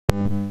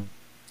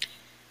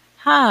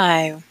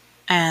Hi,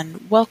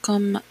 and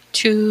welcome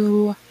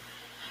to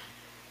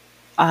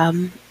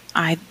um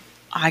I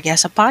I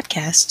guess a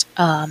podcast.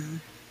 I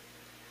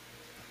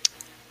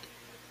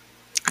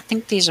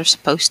think these are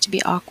supposed to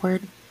be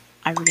awkward.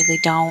 I really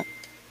don't.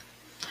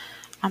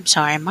 I'm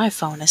sorry, my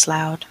phone is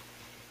loud.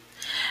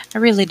 I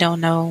really don't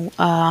know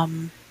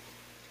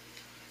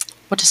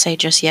what to say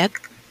just yet.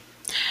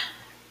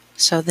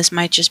 So this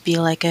might just be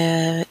like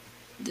a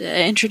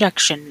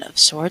introduction of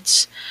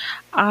sorts.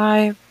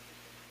 I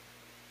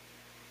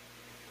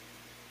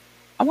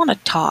I want to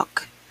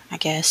talk, I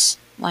guess.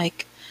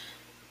 Like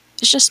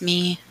it's just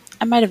me.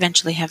 I might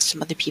eventually have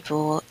some other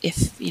people if,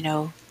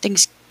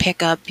 things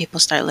pick up, people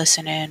start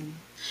listening,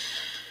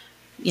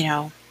 you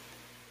know,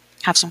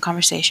 have some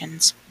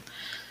conversations.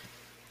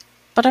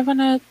 But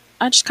I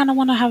just kind of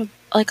want to have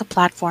like a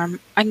platform.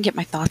 I can get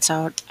my thoughts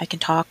out. I can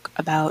talk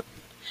about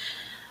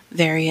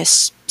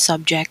various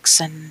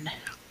subjects and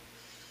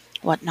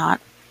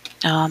whatnot.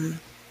 Um,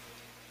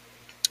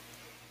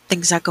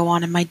 Things that go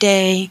on in my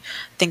day,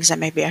 things that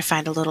maybe I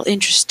find a little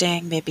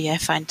interesting. Maybe I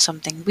find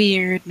something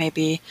weird.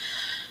 Maybe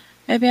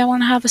I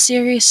want to have a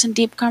serious and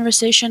deep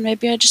conversation.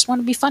 Maybe I just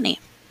want to be funny.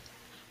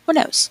 Who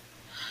knows?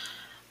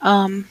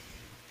 Um,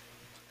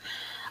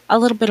 a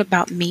little bit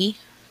about me.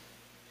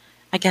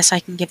 I guess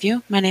I can give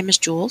you. My name is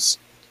Jules.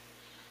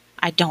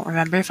 I don't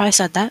remember if I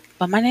said that,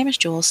 but my name is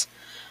Jules.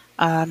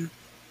 Um,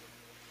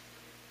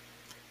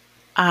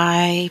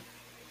 I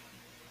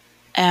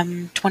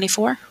am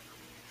 24,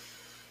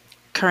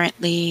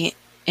 currently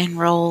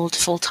enrolled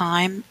full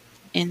time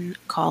in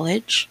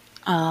college,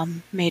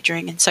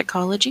 majoring in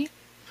psychology.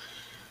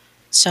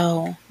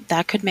 So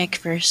that could make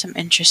for some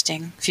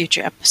interesting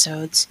future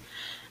episodes,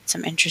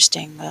 some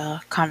interesting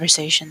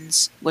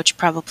conversations, which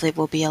probably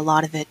will be a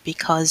lot of it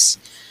because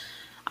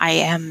I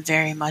am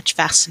very much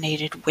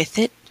fascinated with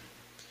it.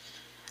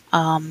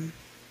 Um,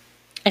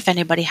 if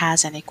anybody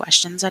has any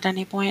questions at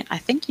any point, I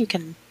think you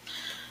can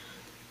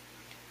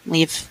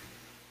leave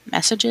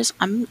messages.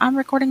 I'm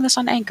recording this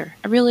on Anchor.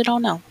 I really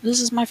don't know. This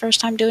is my first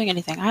time doing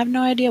anything. I have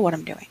no idea what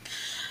I'm doing,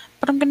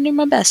 but I'm gonna do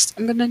my best.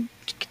 I'm gonna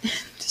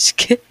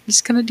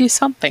just gonna do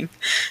something.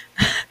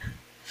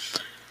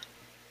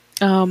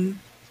 Um.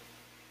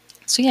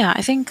 So yeah,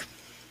 I think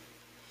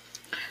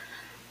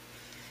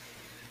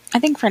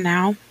for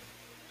now,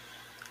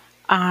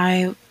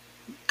 I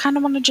kind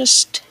of want to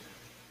just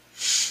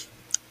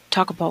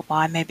talk about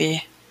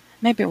maybe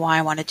why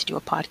I wanted to do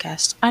a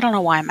podcast. I don't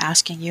know why I'm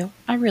asking you.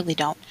 I really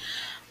don't.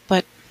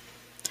 But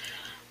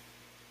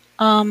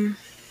um,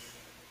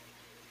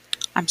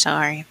 I'm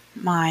sorry.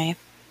 My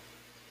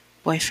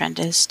boyfriend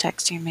is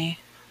texting me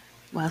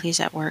while he's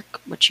at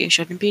work, which he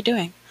shouldn't be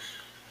doing.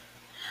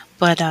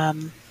 But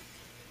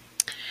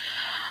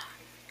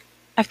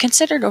I've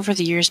considered over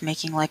the years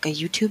making like a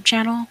YouTube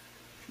channel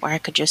where I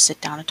could just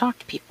sit down and talk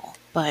to people,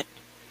 but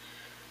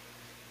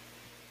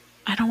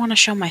I don't want to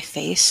show my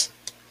face.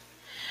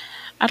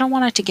 I don't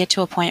want it to get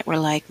to a point where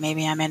like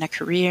maybe I'm in a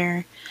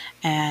career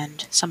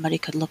and somebody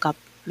could look up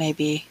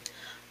maybe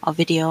a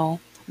video,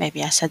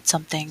 maybe I said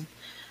something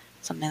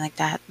like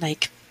that.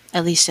 Like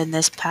at least in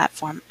this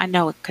platform, I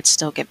know it could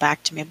still get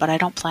back to me, but I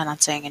don't plan on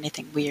saying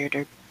anything weird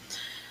or,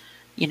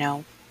 you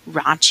know,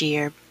 raunchy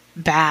or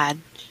bad.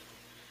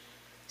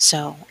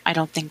 So I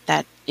don't think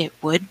that it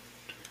would.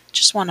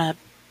 Just want to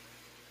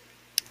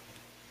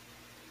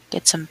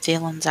get some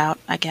feelings out,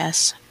 I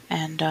guess,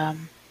 and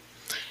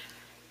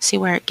see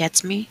where it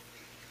gets me.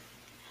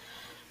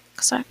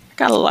 Because I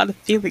got a lot of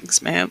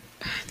feelings, man.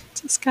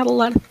 Just got a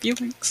lot of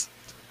feelings.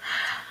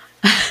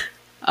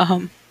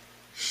 Um,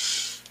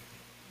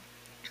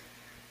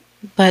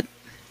 but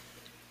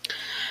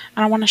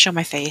I don't want to show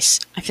my face.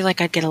 I feel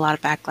like I'd get a lot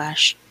of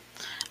backlash.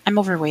 I'm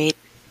overweight.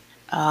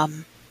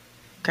 Um,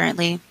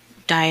 Currently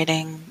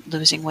dieting,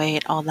 losing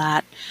weight, all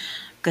that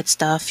good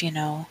stuff,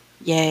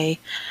 yay.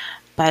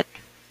 But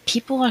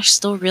people are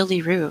still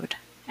really rude.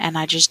 And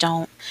I just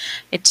don't,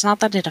 it's not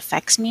that it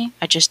affects me.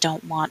 I just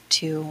don't want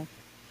to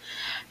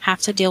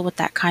have to deal with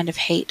that kind of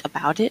hate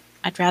about it.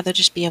 I'd rather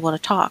just be able to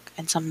talk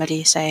and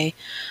somebody say,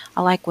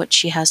 I like what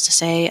she has to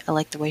say, I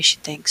like the way she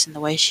thinks and the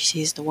way she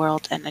sees the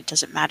world, and it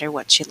doesn't matter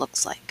what she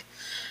looks like.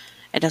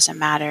 It doesn't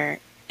matter,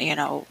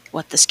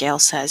 what the scale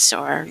says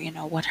or,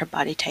 what her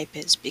body type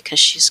is because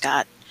she's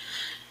got,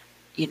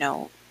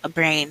 a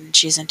brain,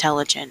 she's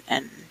intelligent,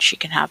 and she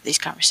can have these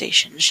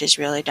conversations. She's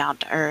really down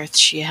to earth.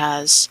 She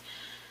has,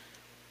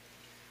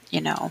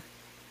 you know,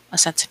 a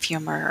sense of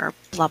humor or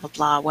blah blah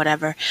blah,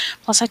 whatever.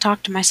 Plus, I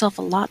talk to myself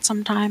a lot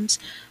sometimes,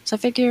 so I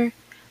figure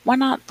why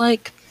not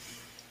like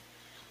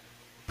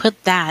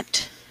put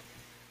that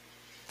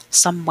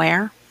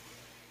somewhere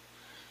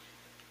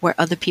where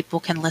other people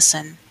can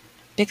listen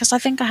because I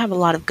think I have a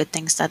lot of good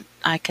things that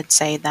I could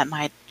say that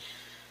might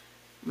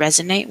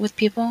resonate with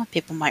people.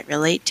 People might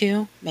relate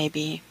to,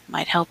 maybe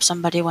might help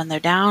somebody when they're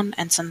down.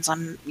 And since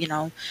I'm,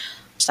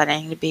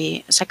 studying to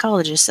be a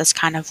psychologist, that's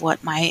kind of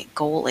what my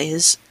goal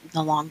is in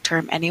the long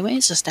term,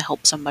 anyways, is to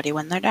help somebody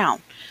when they're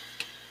down.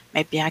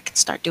 Maybe I can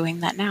start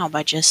doing that now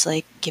by just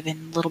like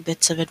giving little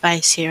bits of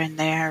advice here and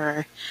there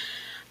or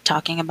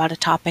talking about a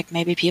topic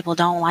maybe people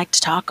don't like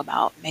to talk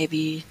about,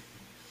 maybe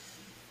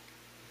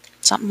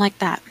something like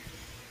that.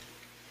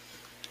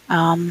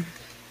 Um,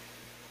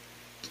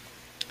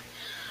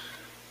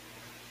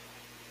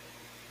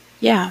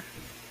 yeah,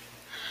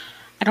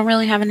 I don't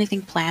really have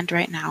anything planned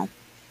right now.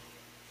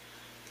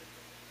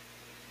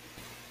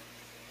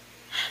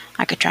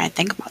 I could try and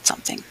think about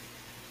something.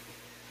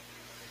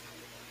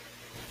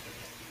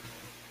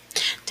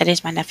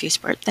 Today's my nephew's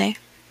birthday.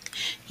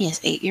 He is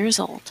 8 years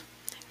old.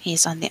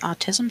 He's on the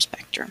autism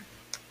spectrum.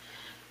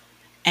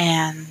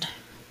 And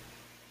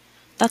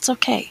that's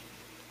okay.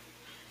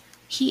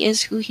 He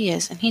is who he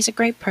is, and he's a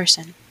great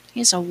person.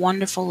 He's a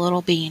wonderful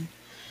little being.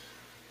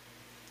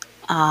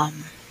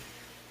 Um,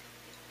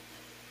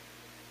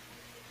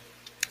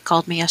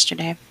 Called me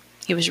yesterday.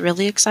 He was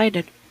really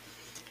excited.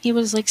 He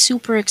was like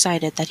super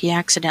excited that he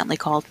accidentally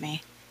called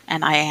me,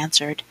 and I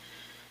answered.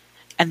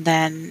 And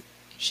then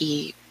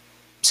he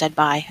said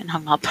bye and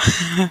hung up.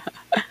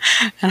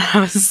 And I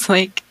was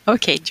like,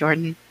 okay,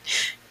 Jordan,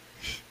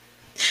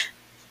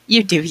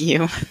 you do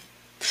you.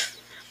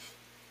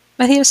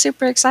 But he was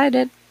super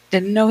excited.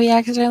 Didn't know he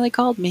accidentally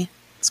called me.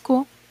 It's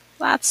cool.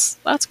 That's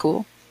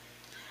cool.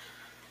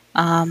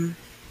 Um,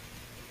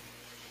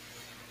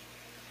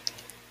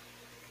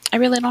 I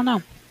really don't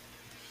know.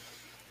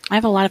 I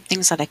have a lot of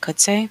things that I could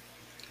say,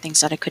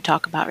 things that I could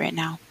talk about right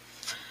now.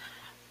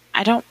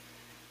 I don't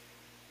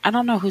I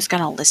don't know who's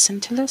gonna listen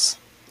to this.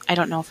 I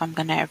don't know if I'm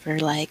gonna ever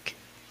like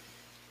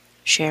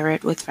share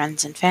it with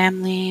friends and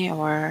family,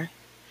 or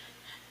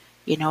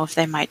if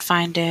they might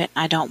find it.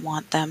 I don't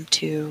want them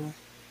to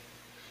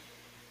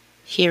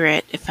hear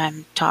it if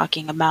I'm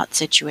talking about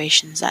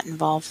situations that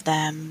involve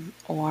them,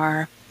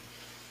 or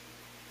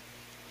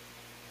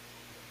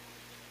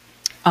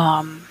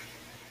um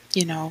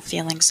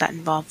feelings that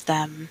involve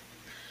them,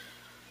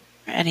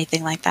 or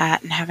anything like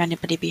that, and have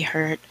anybody be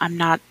hurt. I'm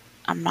not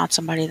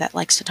somebody that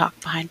likes to talk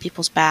behind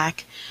people's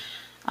back.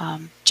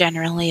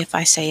 Generally, if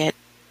I say it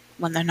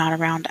when they're not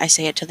around, I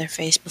say it to their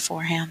face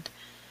beforehand.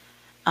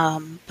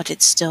 But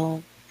it's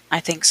still, I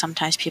think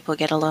sometimes people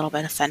get a little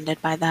bit offended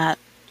by that.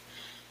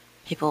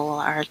 People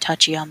are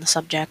touchy on the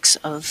subjects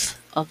of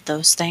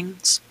those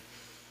things,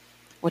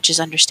 which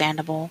is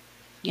understandable.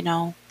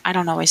 I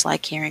don't always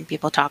like hearing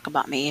people talk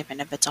about me, even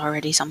if it's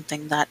already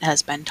something that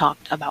has been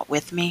talked about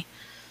with me.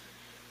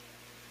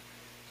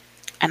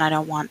 And I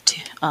don't want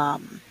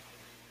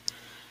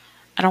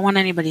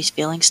anybody's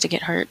feelings to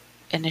get hurt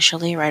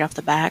initially, right off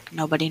the bat.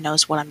 Nobody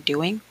knows what I'm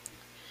doing.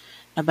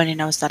 Nobody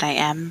knows that I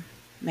am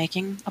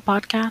making a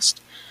podcast,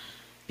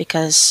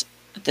 because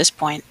at this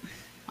point,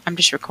 I'm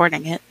just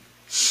recording it.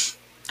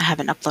 I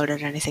haven't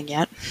uploaded anything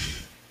yet.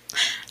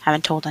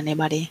 Haven't told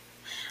anybody.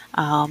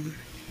 Um,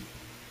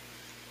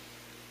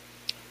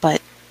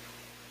 but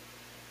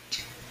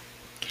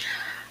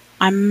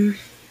I'm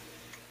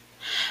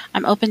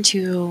I'm open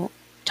to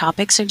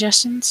topic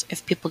suggestions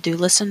if people do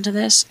listen to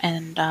this,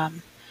 and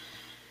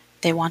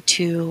they want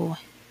to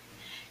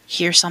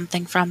hear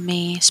something from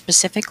me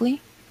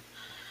specifically,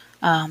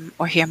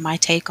 or hear my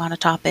take on a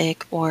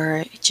topic,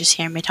 or just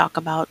hear me talk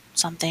about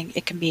something.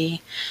 It can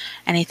be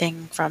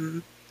anything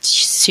from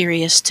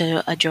serious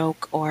to a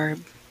joke, or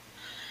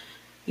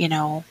you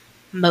know,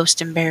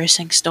 most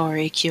embarrassing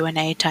story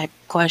Q&A type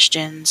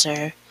questions,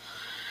 or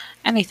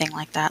anything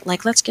like that.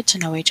 Like, let's get to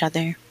know each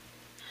other.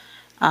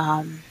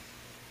 Um,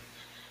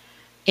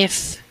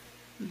 if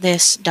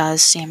this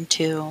does seem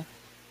to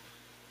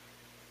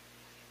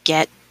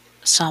get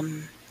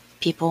some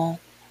people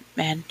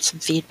and some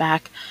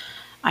feedback,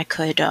 I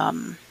could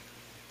I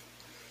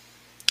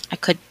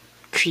could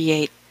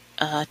create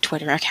a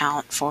Twitter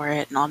account for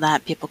it and all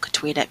that. People could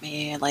tweet at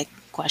me like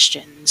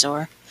questions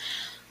or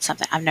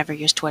something. I've never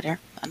used Twitter.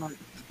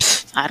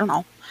 I don't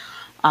know.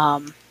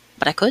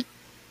 But I could.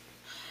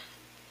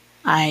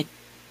 I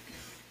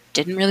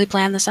didn't really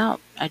plan this out.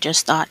 I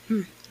just thought,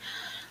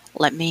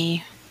 let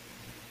me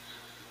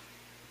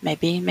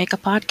maybe make a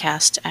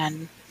podcast,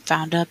 and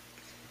found up.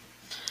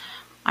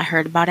 I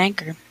heard about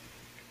Anchor.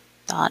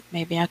 Thought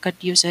maybe I could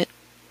use it.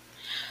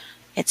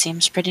 It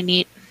seems pretty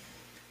neat.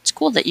 It's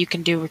cool that you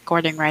can do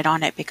recording right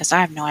on it, because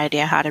I have no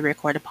idea how to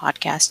record a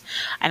podcast.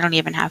 I don't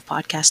even have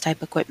podcast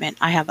type equipment.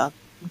 I have a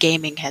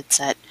gaming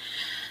headset.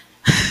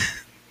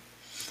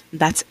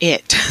 That's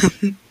it.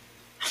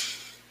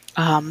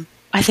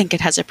 I think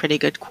it has a pretty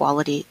good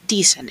quality,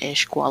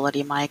 decent-ish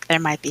quality mic. There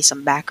might be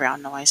some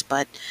background noise,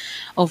 but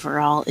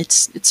overall,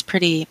 it's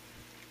pretty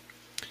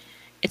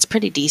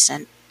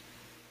decent.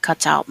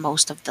 Cuts out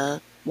most of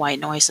the white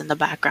noise in the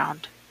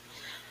background.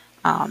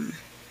 Um,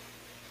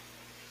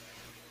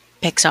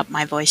 Picks up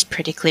my voice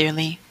pretty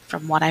clearly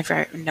from what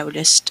I've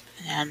noticed,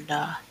 and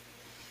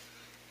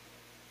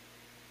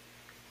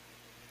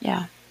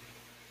yeah.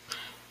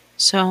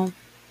 So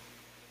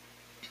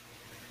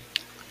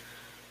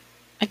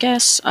I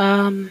guess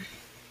we'll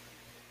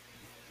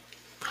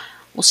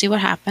see what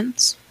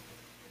happens.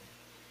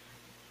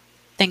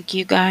 Thank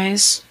you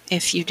guys,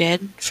 if you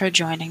did, for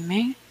joining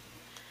me.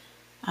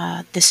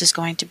 This is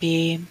going to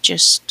be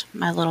just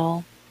my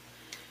little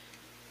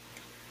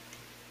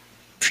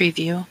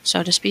preview,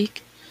 so to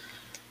speak.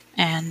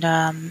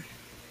 And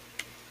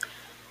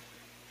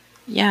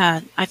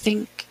yeah, I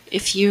think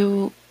if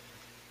you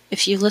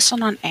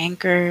listen on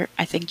Anchor,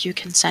 I think you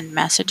can send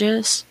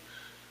messages,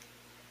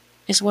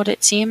 is what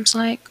it seems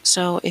like.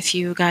 So if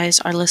you guys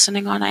are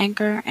listening on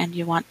Anchor and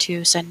you want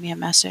to send me a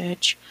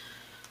message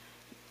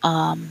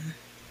um,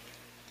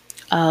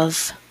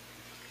 of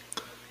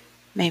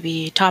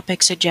maybe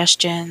topic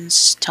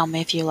suggestions, tell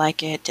me if you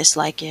like it,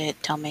 dislike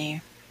it, tell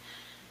me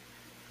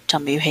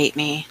you hate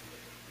me,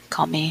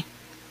 call me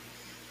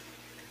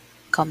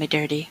call me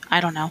dirty. I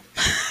don't know.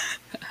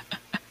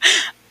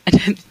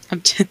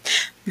 I'm just,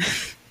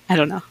 I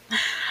don't know.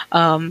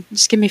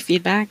 Just give me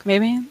feedback,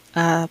 maybe,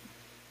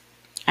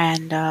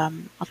 and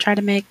I'll try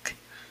to make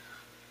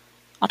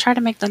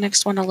the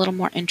next one a little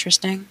more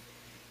interesting.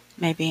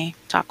 Maybe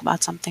talk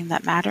about something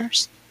that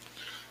matters,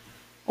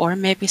 or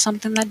maybe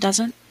something that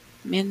doesn't.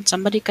 I mean,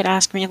 somebody could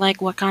ask me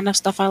like what kind of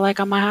stuff I like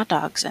on my hot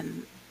dogs,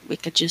 and we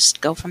could just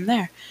go from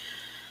there.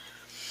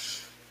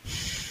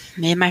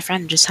 Me and my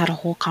friend just had a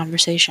whole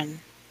conversation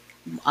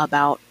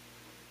about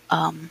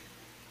um,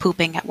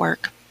 pooping at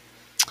work.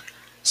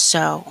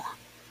 So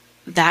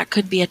that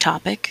could be a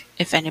topic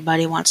if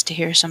anybody wants to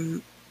hear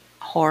some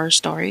horror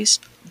stories.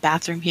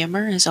 Bathroom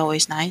humor is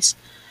always nice.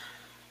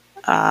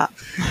 Uh,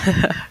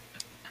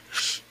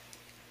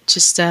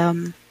 just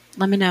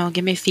let me know,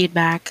 give me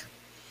feedback,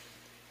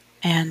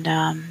 and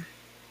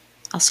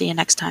I'll see you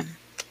next time.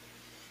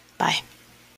 Bye.